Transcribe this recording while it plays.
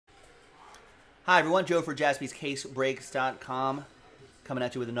Hi everyone, Joe for JaspysCaseBreaks.com coming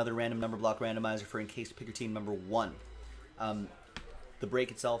at you with another random number block randomizer for Encased Pick Your Team number 1. The break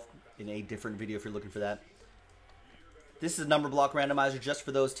itself in a different video if you're looking for that. This is a number block randomizer just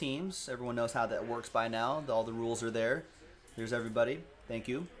for those teams. Everyone knows how that works by now. All the rules are there. There's everybody. Thank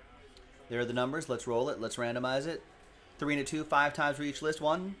you. There are the numbers. Let's roll it. Let's randomize it. 3 and a 2, 5 times for each list.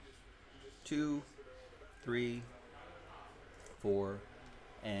 1, 2, 3, 4,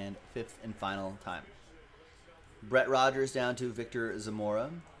 and 5th and final time. Brett Rogers down to Victor Zamora.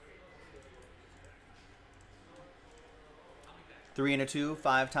 3 and a 2,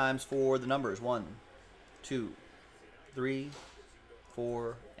 5 times for the numbers. 1, 2, 3,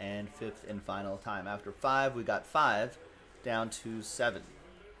 4, and 5th and final time. After 5, we got 5 down to 7.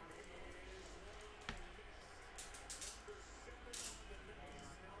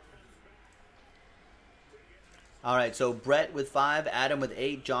 All right, so Brett with 5, Adam with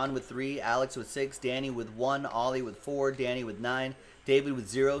 8, John with 3, Alex with 6, Danny with 1, Ollie with 4, Danny with 9, David with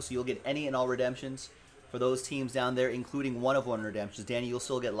 0, so you'll get any and all redemptions for those teams down there, including 1 of 1 redemptions. Danny, you'll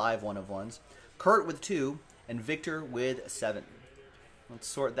still get live 1 of 1s. Kurt with 2, and Victor with 7. Let's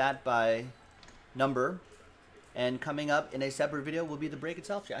sort that by number. And coming up in a separate video will be the break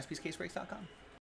itself, JaspysCaseBreaks.com.